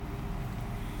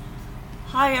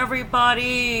Hi,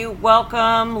 everybody.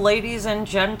 Welcome, ladies and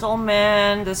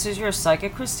gentlemen. This is your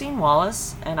Psychic Christine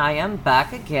Wallace, and I am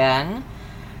back again.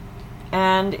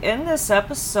 And in this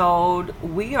episode,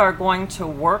 we are going to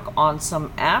work on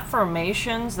some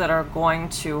affirmations that are going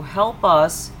to help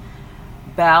us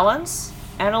balance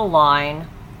and align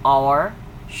our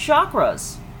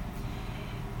chakras.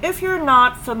 If you're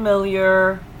not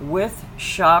familiar with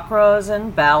chakras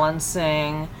and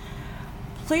balancing,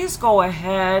 please go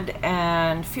ahead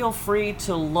and feel free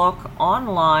to look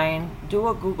online, do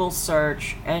a Google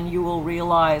search, and you will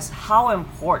realize how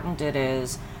important it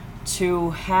is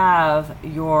to have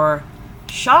your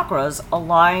chakras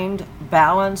aligned,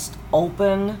 balanced,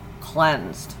 open,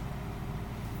 cleansed.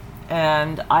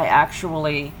 And I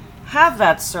actually have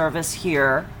that service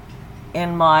here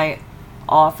in my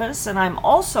office, and I'm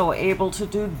also able to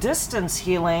do distance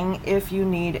healing if you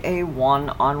need a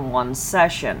one-on-one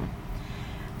session.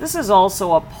 This is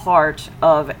also a part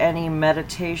of any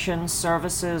meditation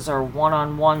services or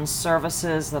one-on-one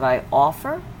services that I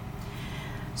offer.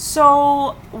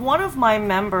 So one of my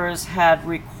members had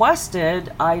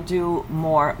requested I do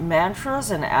more mantras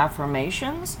and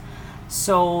affirmations.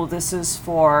 So this is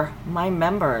for my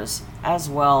members as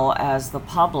well as the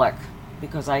public,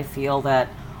 because I feel that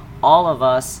all of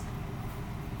us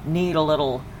need a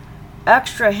little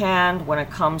extra hand when it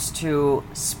comes to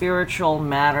spiritual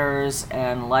matters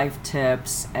and life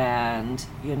tips. And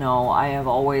I have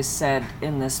always said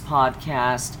in this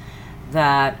podcast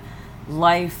that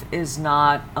life is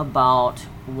not about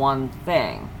one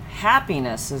thing.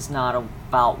 Happiness is not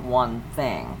about one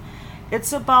thing.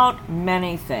 It's about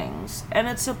many things, and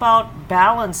it's about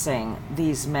balancing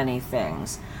these many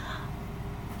things.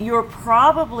 You're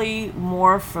probably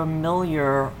more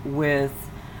familiar with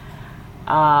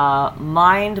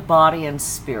mind, body, and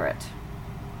spirit.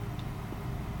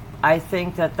 I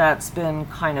think that that's been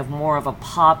kind of more of a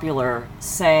popular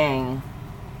saying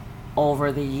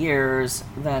over the years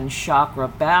than chakra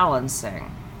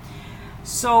balancing.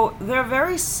 So they're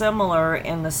very similar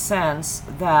in the sense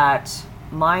that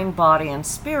mind, body, and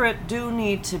spirit do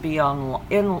need to be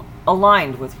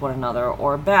aligned with one another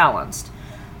or balanced.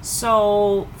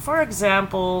 So, for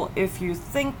example, if you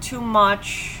think too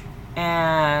much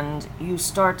and you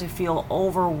start to feel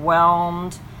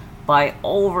overwhelmed by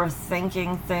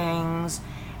overthinking things,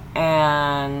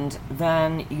 and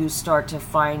then you start to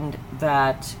find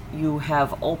that you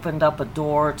have opened up a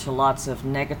door to lots of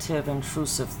negative,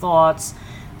 intrusive thoughts,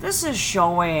 this is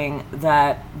showing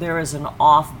that there is an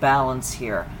off balance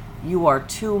here. You are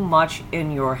too much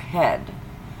in your head,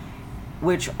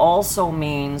 which also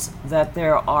means that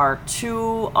there are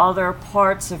two other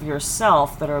parts of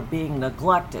yourself that are being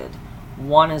neglected.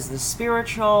 One is the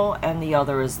spiritual and the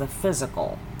other is the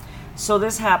physical. So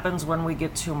this happens when we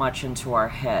get too much into our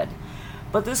head.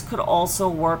 But this could also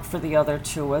work for the other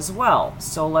two as well.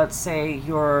 So let's say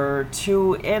you're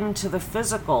too into the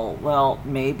physical. Well,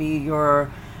 maybe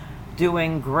you're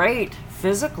doing great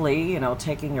physically,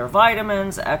 taking your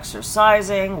vitamins,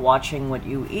 exercising, watching what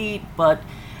you eat, but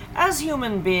as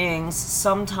human beings,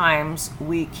 sometimes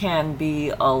we can be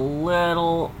a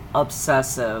little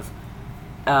obsessive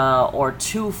or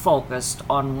too focused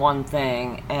on one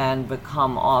thing and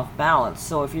become off balance.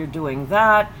 So if you're doing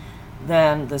that,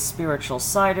 then the spiritual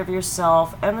side of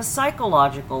yourself and the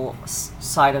psychological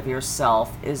side of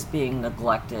yourself is being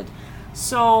neglected.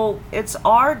 So it's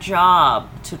our job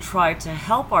to try to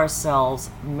help ourselves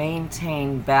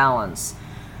maintain balance.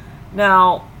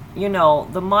 Now,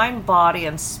 the mind, body,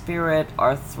 and spirit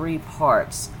are three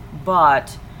parts,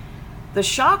 but the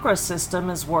chakra system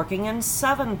is working in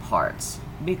 7 parts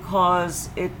because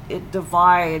it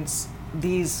divides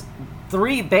these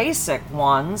 3 basic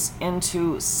ones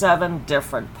into 7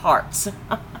 different parts.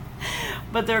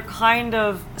 But they're kind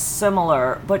of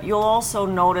similar. But you'll also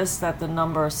notice that the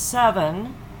number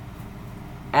 7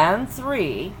 and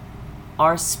 3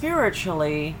 are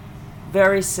spiritually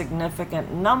very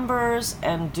significant numbers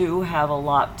and do have a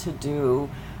lot to do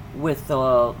with the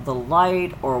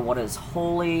light or what is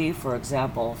holy. For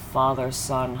example, Father,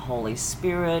 Son, Holy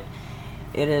Spirit.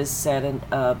 It is said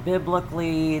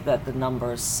biblically that the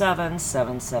numbers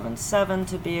 777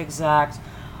 to be exact,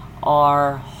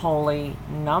 are holy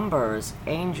numbers,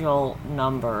 angel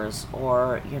numbers,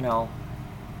 or,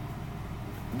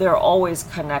 they're always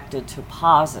connected to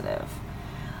positive.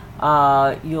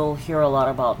 You'll hear a lot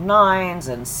about 9s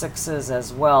and 6s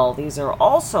as well. These are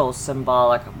also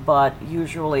symbolic, but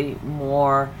usually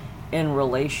more in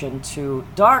relation to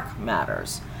dark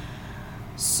matters.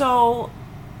 So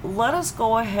let us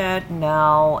go ahead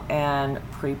now and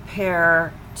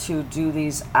prepare to do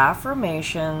these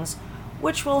affirmations,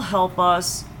 which will help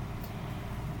us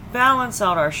balance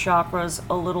out our chakras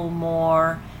a little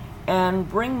more and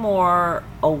bring more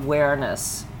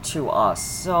awareness to us.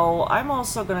 So I'm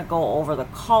also going to go over the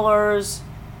colors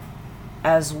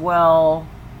as well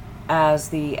as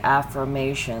the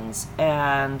affirmations,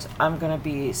 and I'm going to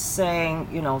be saying,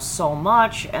 so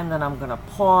much, and then I'm going to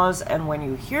pause, and when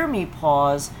you hear me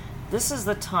pause, this is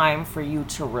the time for you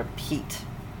to repeat.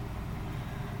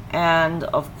 And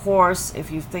of course,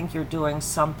 if you think you're doing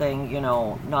something,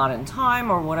 not in time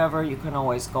or whatever, you can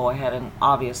always go ahead and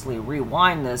obviously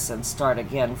rewind this and start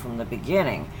again from the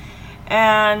beginning.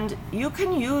 And you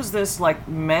can use this like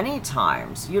many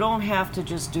times. You don't have to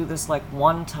just do this like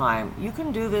one time. You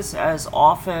can do this as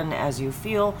often as you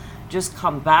feel. Just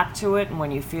come back to it, and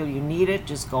when you feel you need it,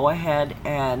 just go ahead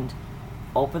and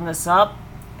open this up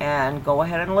and go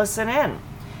ahead and listen in.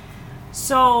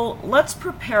 So let's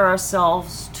prepare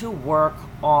ourselves to work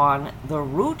on the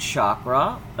root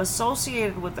chakra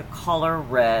associated with the color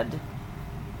red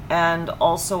and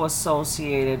also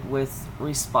associated with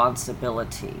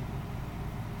responsibility.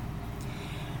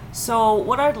 So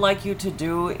what I'd like you to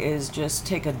do is just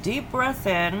take a deep breath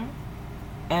in,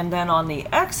 and then on the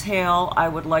exhale, I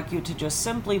would like you to just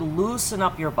simply loosen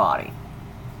up your body.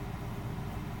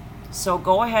 So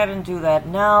go ahead and do that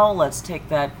now. Let's take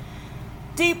that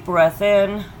deep breath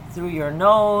in through your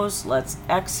nose. Let's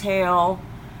exhale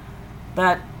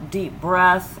that deep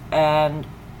breath, and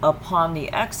upon the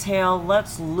exhale,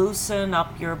 let's loosen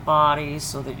up your body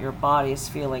so that your body is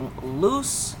feeling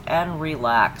loose and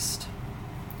relaxed.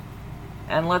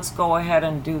 And let's go ahead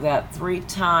and do that 3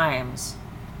 times.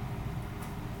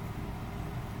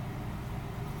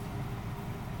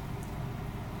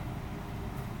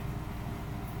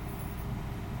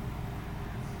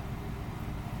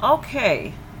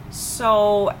 Okay,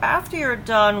 so after you're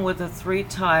done with the 3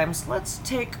 times, let's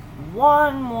take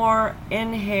one more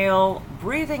inhale,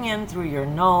 breathing in through your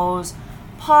nose,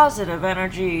 positive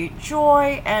energy,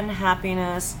 joy and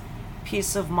happiness,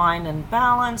 peace of mind and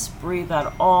balance. Breathe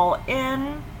that all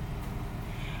in.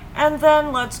 And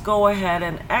then let's go ahead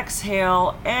and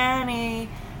exhale any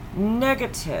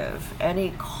negative,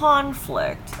 any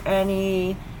conflict,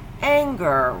 any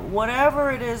anger,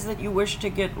 whatever it is that you wish to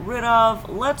get rid of.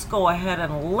 Let's go ahead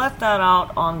and let that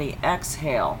out on the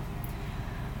exhale.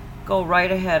 Go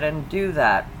right ahead and do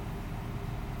that.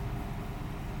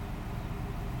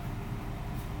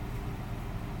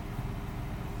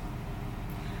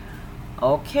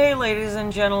 Okay, ladies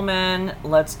and gentlemen,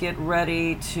 let's get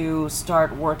ready to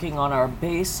start working on our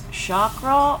base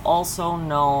chakra, also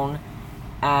known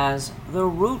as the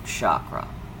root chakra.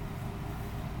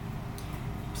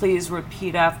 Please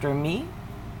repeat after me.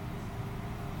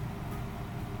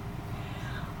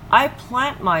 I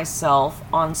plant myself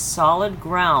on solid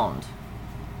ground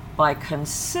by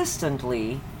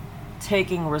consistently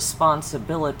taking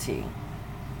responsibility.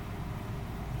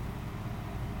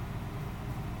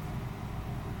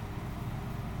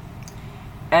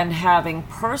 And having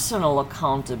personal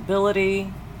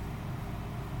accountability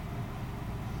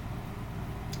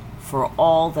for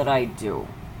all that I do.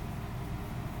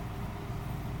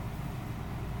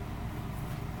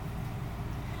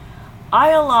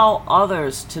 I allow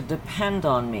others to depend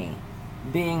on me,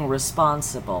 being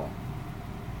responsible.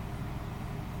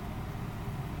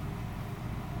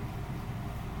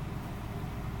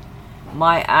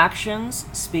 My actions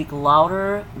speak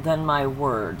louder than my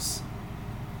words.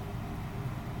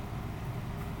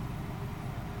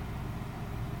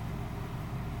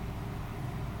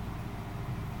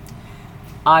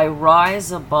 I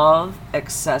rise above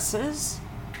excesses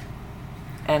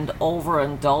and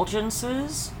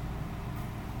overindulgences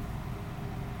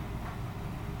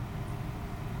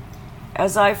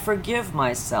as I forgive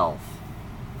myself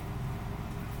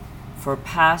for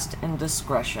past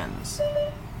indiscretions.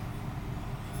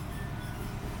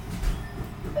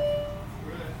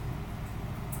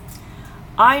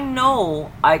 I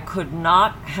know I could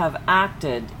not have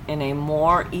acted in a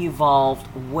more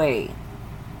evolved way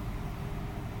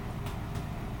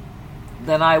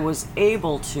than I was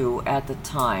able to at the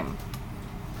time.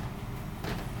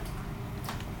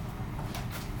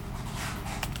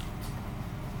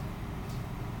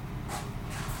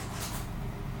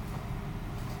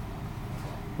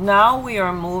 Now we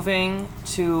are moving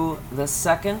to the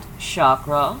second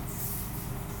chakra,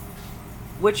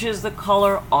 which is the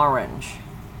color orange,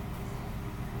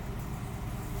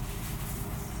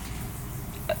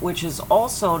 which is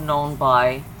also known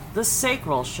by the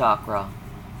sacral chakra.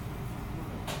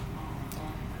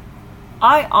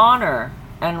 I honor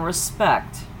and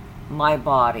respect my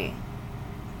body.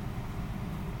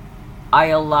 I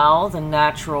allow the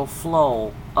natural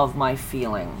flow of my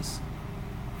feelings.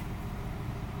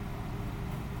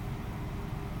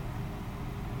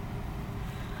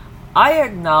 I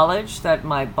acknowledge that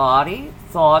my body,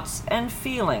 thoughts, and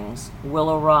feelings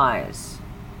will arise.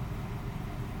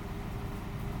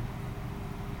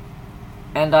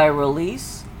 And I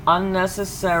release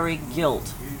unnecessary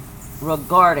guilt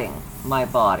regarding my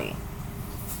body.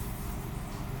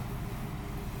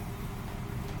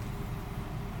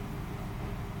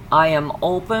 I am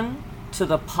open to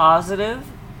the positive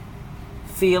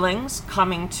feelings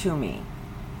coming to me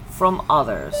from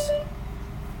others.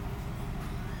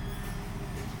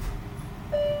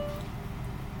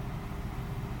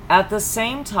 At the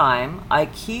same time, I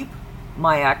keep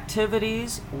my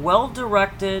activities well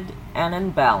directed and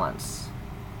in balance.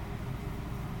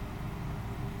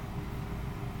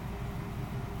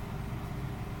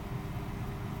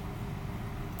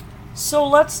 So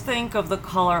let's think of the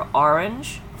color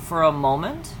orange for a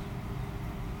moment.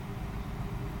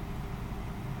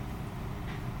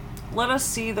 Let us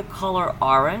see the color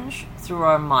orange through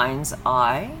our mind's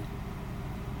eye.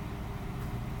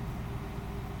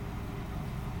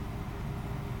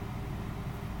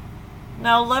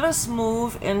 Now let us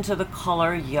move into the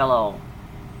color yellow.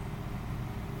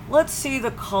 Let's see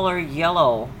the color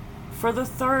yellow for the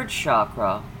third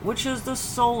chakra, which is the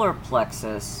solar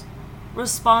plexus,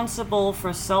 responsible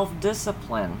for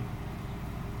self-discipline.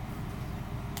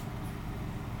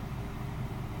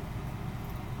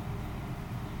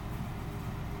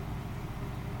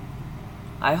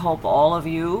 I hope all of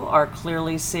you are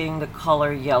clearly seeing the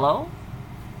color yellow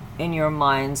in your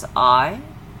mind's eye.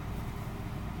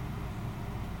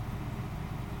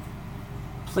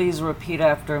 Please repeat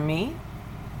after me.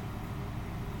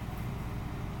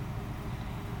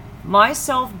 My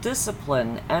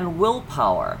self-discipline and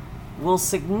willpower will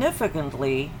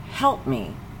significantly help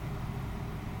me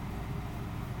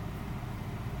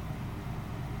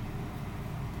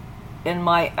in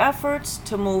my efforts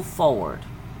to move forward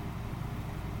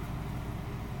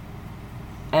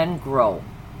and grow.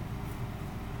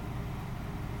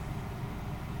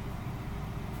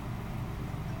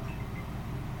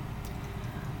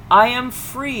 I am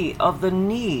free of the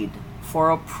need for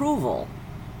approval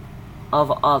of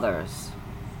others.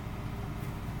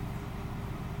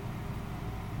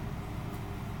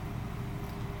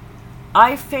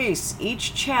 I face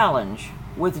each challenge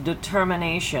with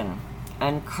determination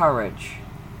and courage.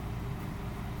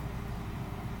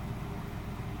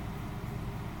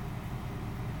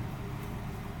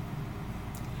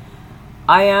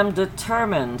 I am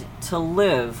determined to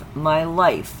live my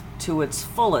life to its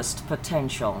fullest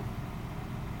potential.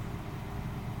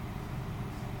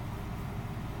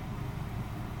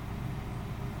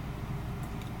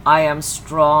 I am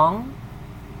strong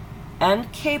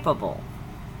and capable.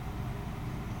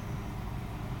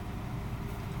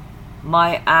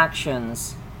 My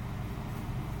actions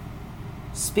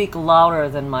speak louder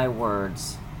than my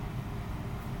words.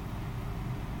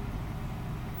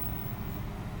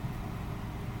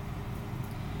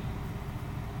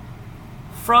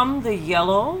 From the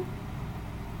yellow,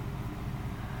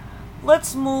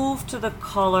 let's move to the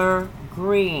color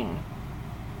green.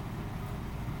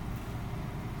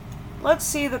 Let's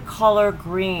see the color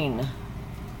green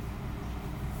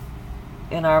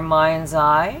in our mind's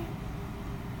eye.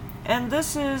 And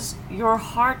this is your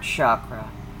heart chakra.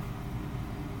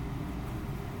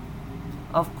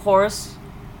 Of course,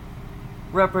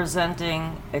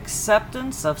 representing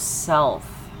acceptance of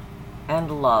self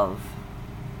and love.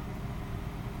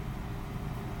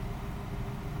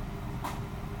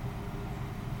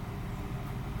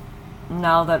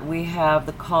 Now that we have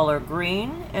the color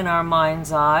green in our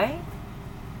mind's eye,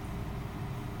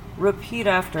 repeat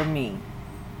after me.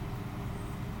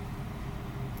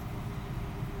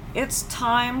 It's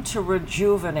time to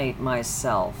rejuvenate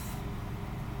myself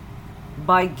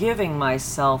by giving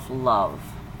myself love.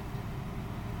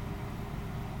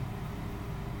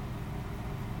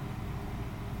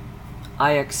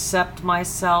 I accept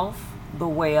myself the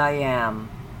way I am.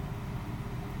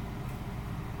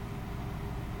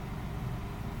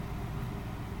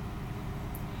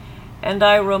 And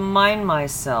I remind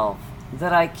myself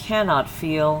that I cannot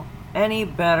feel any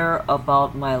better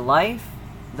about my life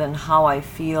than how I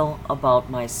feel about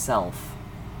myself.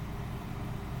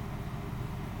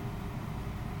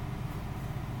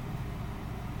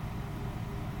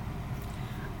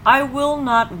 I will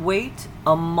not wait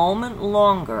a moment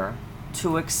longer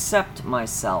to accept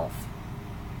myself.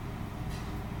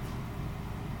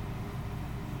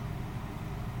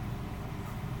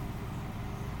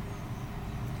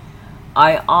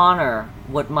 I honor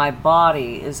what my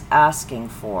body is asking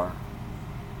for.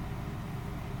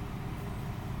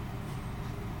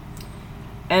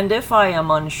 And if I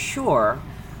am unsure,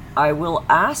 I will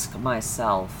ask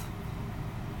myself.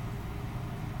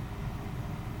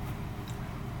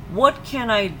 What can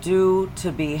I do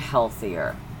to be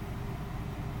healthier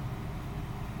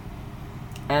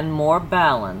and more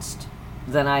balanced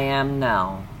than I am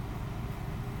now?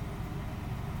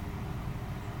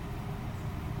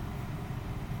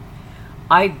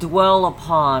 I dwell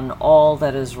upon all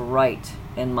that is right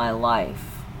in my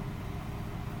life,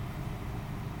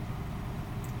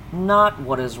 not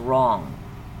what is wrong.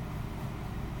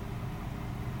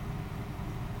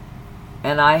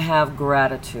 And I have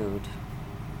gratitude.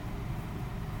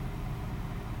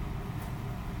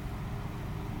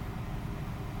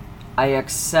 I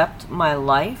accept my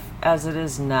life as it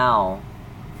is now,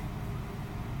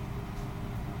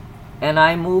 and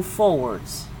I move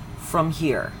forwards from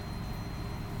here.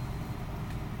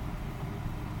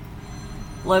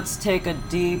 Let's take a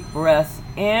deep breath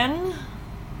in,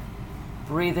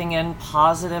 breathing in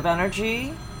positive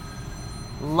energy,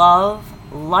 love,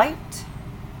 light,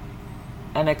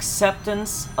 and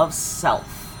acceptance of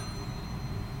self.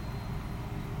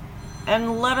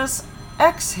 And let us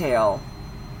exhale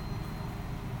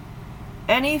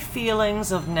any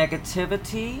feelings of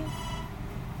negativity,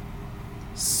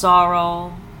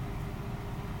 sorrow,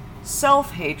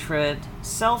 self-hatred,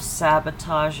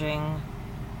 self-sabotaging,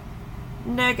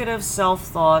 negative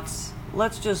self-thoughts.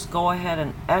 Let's just go ahead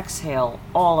and exhale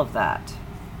all of that.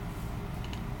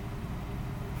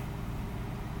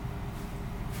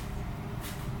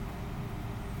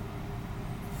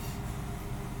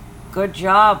 Good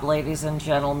job, ladies and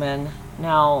gentlemen.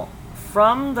 Now,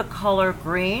 from the color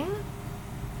green,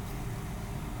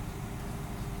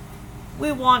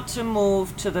 we want to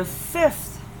move to the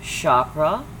 5th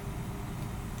chakra,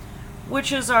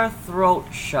 which is our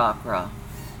throat chakra,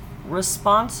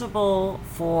 responsible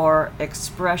for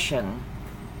expression,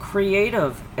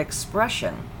 creative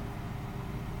expression.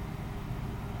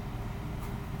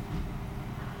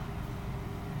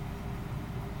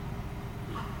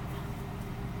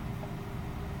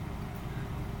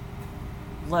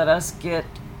 Let us get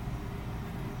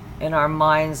in our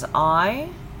mind's eye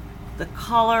the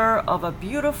color of a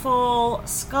beautiful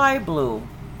sky blue.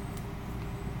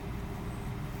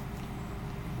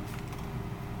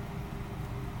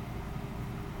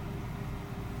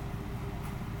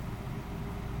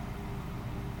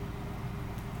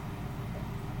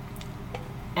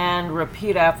 And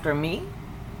repeat after me.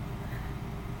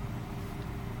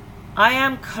 I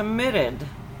am committed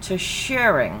to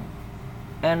sharing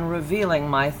and revealing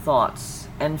my thoughts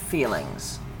and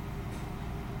feelings.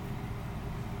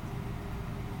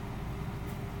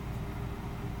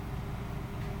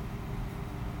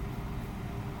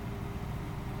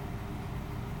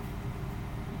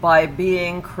 By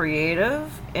being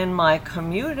creative in my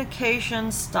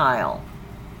communication style.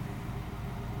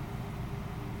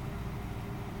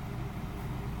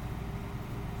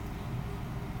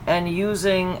 And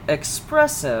using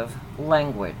expressive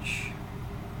language.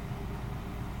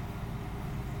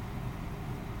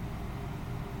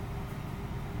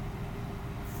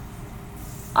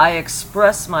 I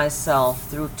express myself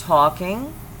through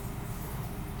talking,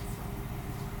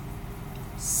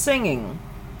 singing,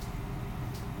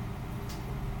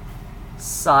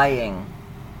 sighing,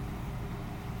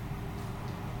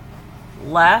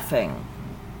 laughing,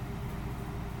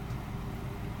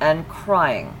 and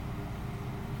crying.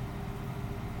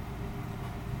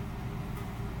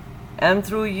 And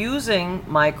through using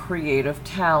my creative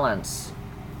talents.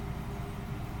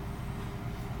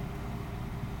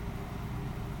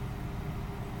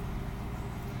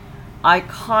 I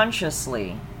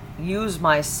consciously use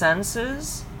my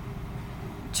senses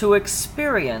to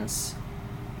experience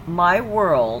my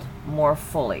world more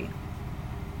fully.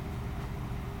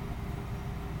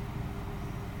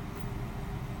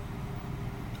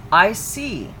 I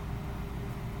see,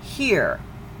 hear,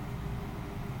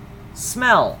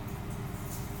 smell,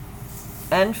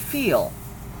 and feel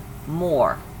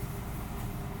more.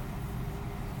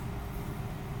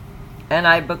 And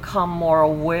I become more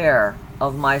aware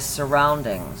of my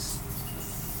surroundings.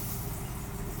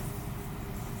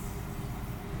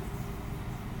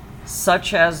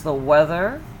 Such as the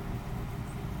weather,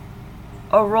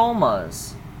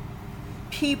 aromas,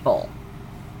 people,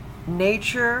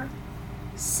 nature,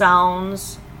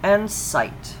 sounds, and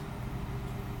sight.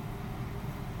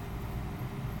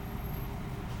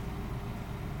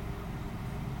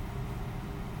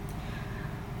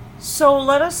 So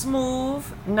let us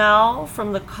move now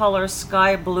from the color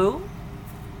sky blue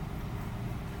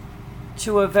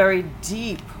to a very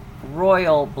deep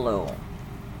royal blue.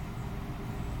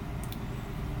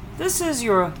 This is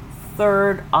your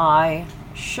third eye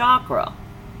chakra.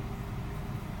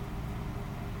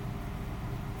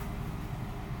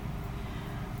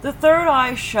 The third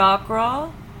eye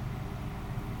chakra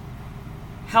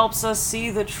helps us see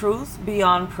the truth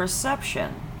beyond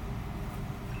perception,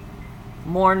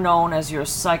 more known as your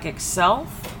psychic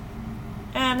self,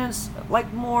 and is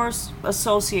like more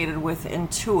associated with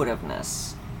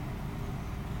intuitiveness.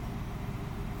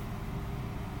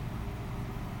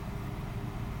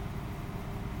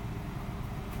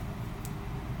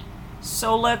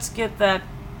 So let's get that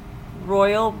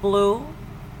royal blue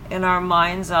in our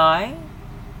mind's eye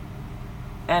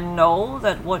and know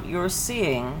that what you're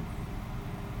seeing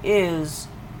is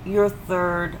your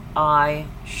third eye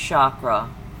chakra.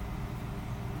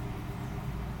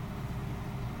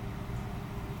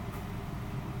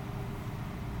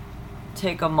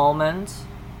 Take a moment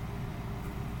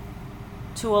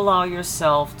to allow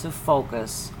yourself to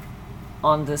focus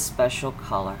on this special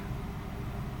color.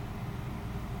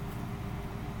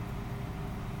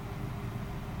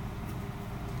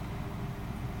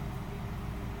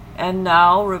 And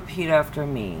now repeat after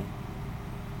me.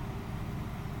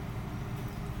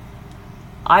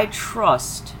 I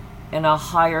trust in a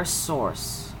higher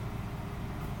source,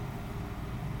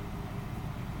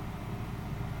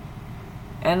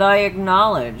 and I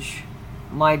acknowledge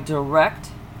my direct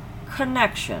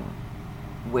connection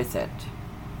with it.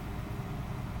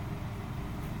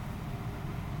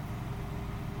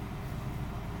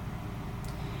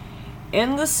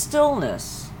 In the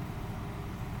stillness,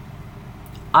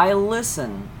 I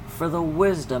listen for the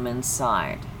wisdom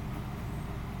inside.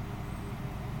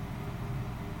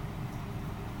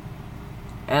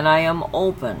 And I am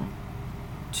open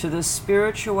to the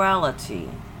spirituality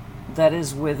that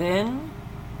is within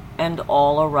and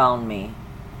all around me.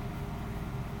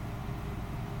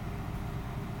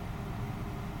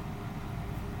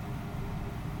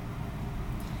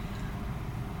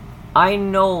 I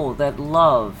know that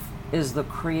love is the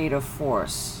creative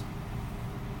force.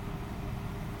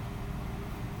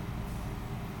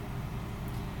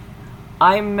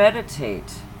 I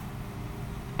meditate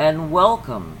and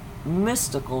welcome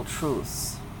mystical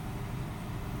truths.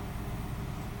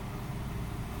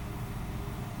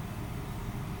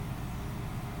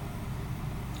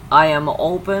 I am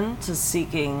open to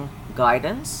seeking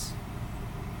guidance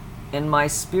in my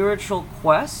spiritual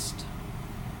quest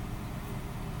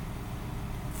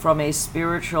from a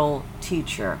spiritual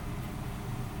teacher.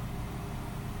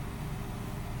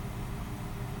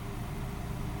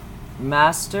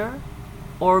 Master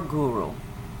or guru.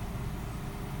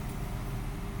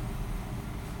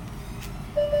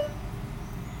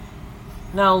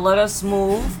 Now let us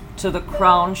move to the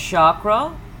crown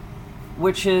chakra,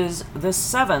 which is the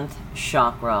seventh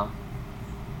chakra.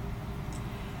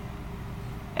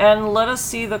 And let us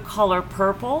see the color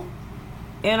purple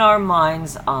in our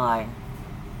mind's eye.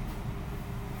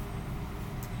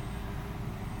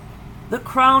 The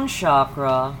crown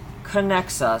chakra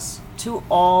connects us to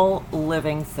all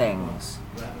living things.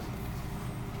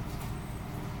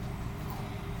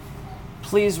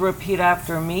 Please repeat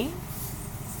after me.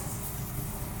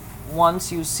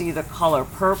 Once you see the color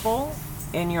purple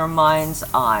in your mind's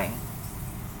eye.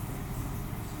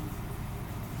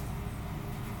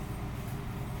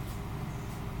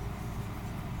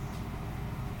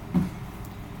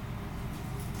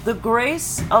 The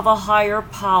grace of a higher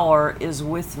power is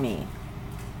with me,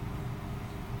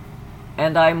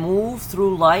 and I move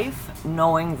through life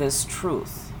knowing this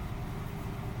truth.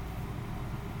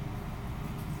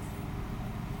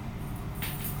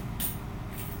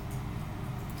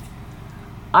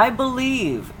 I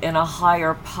believe in a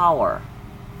higher power,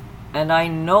 and I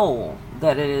know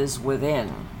that it is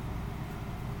within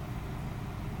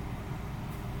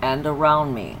and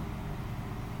around me,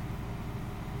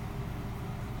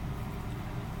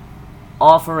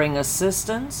 offering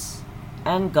assistance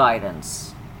and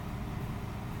guidance.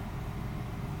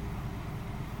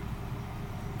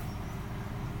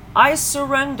 I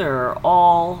surrender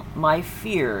all my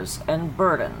fears and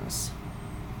burdens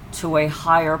to a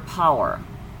higher power.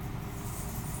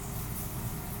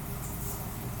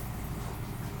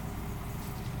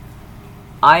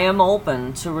 I am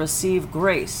open to receive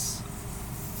grace,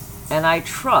 and I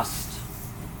trust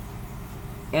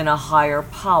in a higher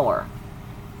power.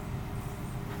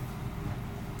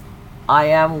 I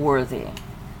am worthy.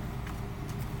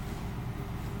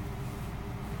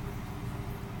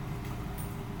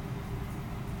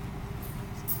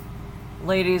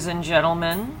 Ladies and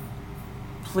gentlemen,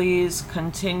 please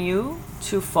continue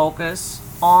to focus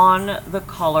on the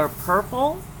color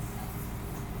purple.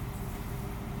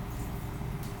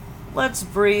 Let's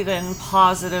breathe in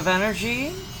positive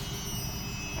energy.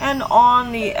 And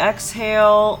on the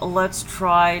exhale, let's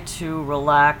try to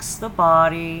relax the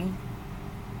body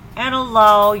and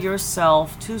allow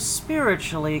yourself to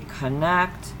spiritually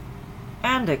connect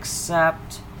and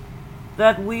accept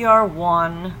that we are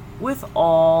one with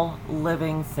all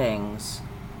living things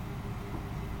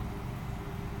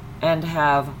and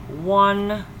have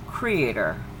one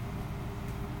Creator.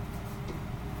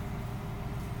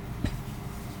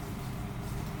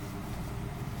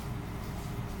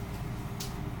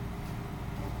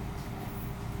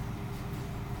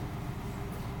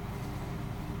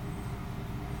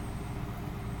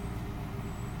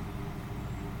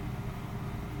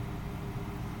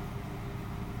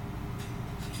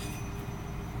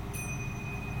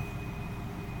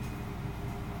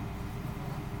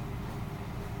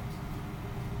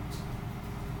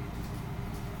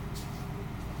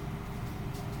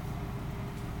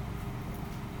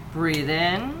 Breathe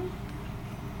in.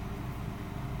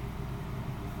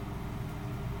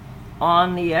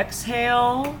 On the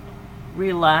exhale,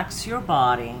 relax your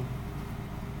body.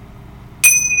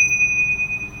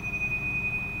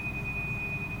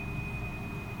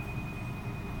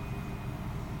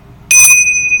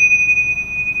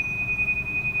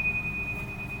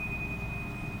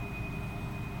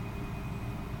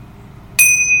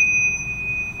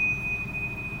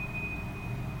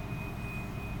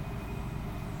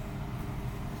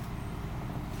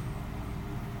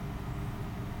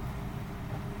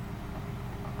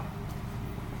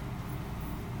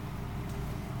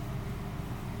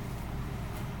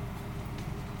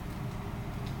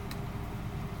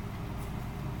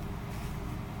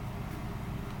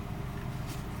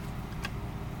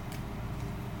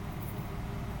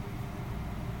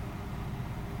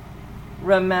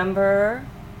 Remember,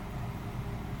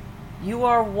 you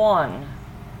are one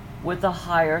with the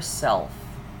higher self.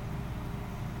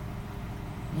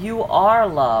 You are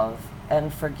love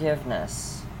and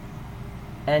forgiveness,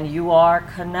 and you are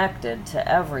connected to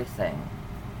everything.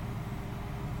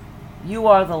 You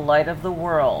are the light of the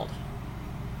world.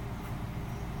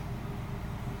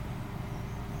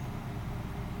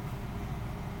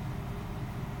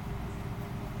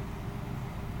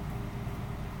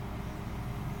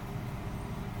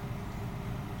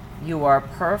 You are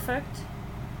perfect,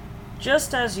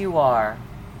 just as you are,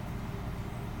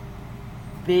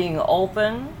 being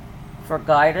open for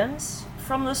guidance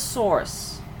from the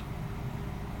source,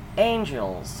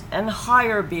 angels, and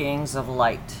higher beings of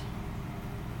light.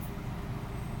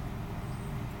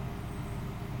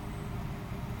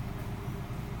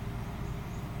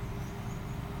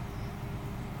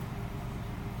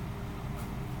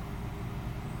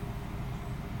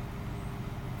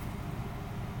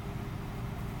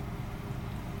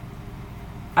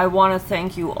 I want to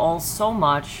thank you all so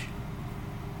much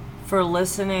for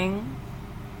listening,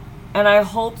 and I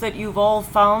hope that you've all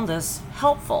found this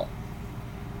helpful.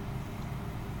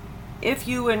 If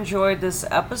you enjoyed this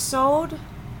episode,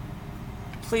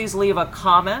 please leave a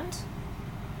comment,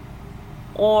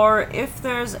 or if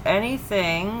there's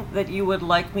anything that you would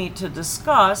like me to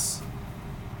discuss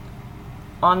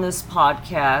on this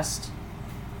podcast,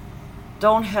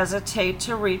 don't hesitate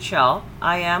to reach out.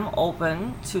 I am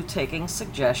open to taking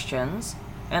suggestions,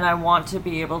 and I want to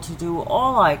be able to do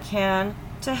all I can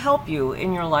to help you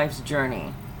in your life's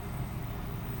journey.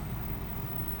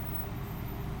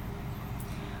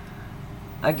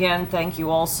 Again, thank you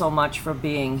all so much for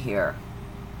being here.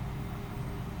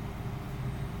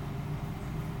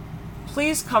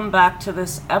 Please come back to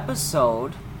this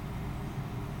episode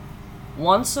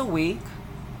once a week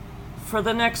for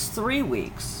the next 3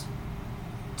 weeks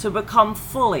to become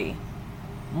fully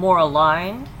more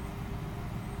aligned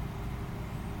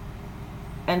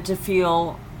and to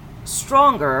feel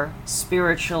stronger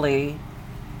spiritually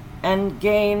and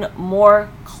gain more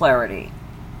clarity.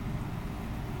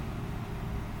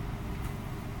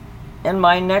 In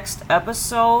my next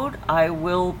episode, I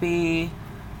will be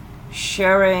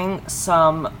sharing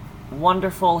some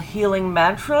wonderful healing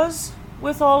mantras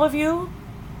with all of you.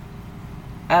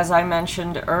 As I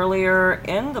mentioned earlier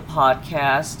in the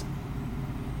podcast,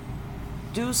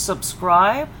 do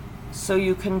subscribe so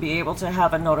you can be able to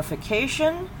have a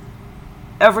notification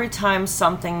every time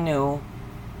something new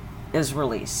is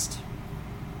released.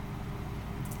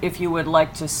 If you would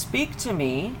like to speak to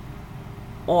me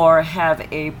or have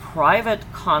a private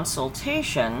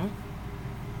consultation,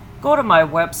 go to my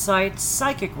website,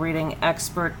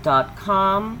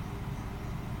 psychicreadingexpert.com,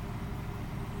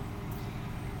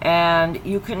 and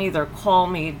you can either call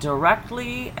me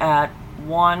directly at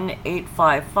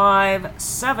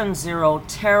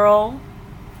 1-855-70-TAROT.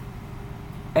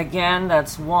 Again,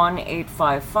 that's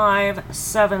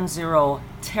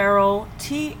 1-855-70-TAROT,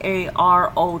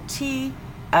 T-A-R-O-T,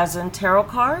 as in tarot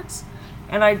cards.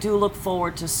 And I do look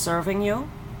forward to serving you.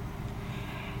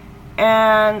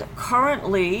 And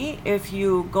currently, if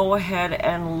you go ahead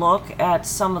and look at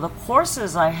some of the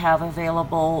courses I have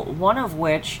available, one of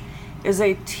which is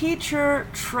a teacher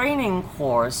training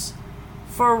course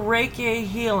for Reiki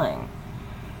healing.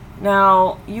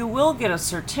 Now, you will get a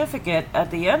certificate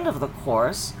at the end of the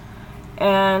course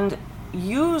and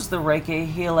use the Reiki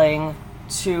healing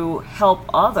to help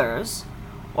others,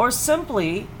 or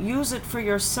simply use it for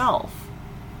yourself.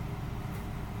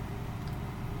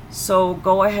 So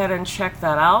go ahead and check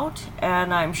that out,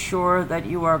 and I'm sure that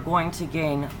you are going to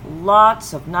gain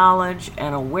lots of knowledge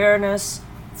and awareness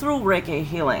through Reiki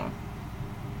healing.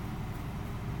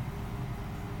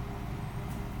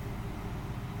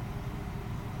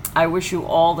 I wish you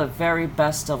all the very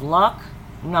best of luck.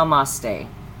 Namaste.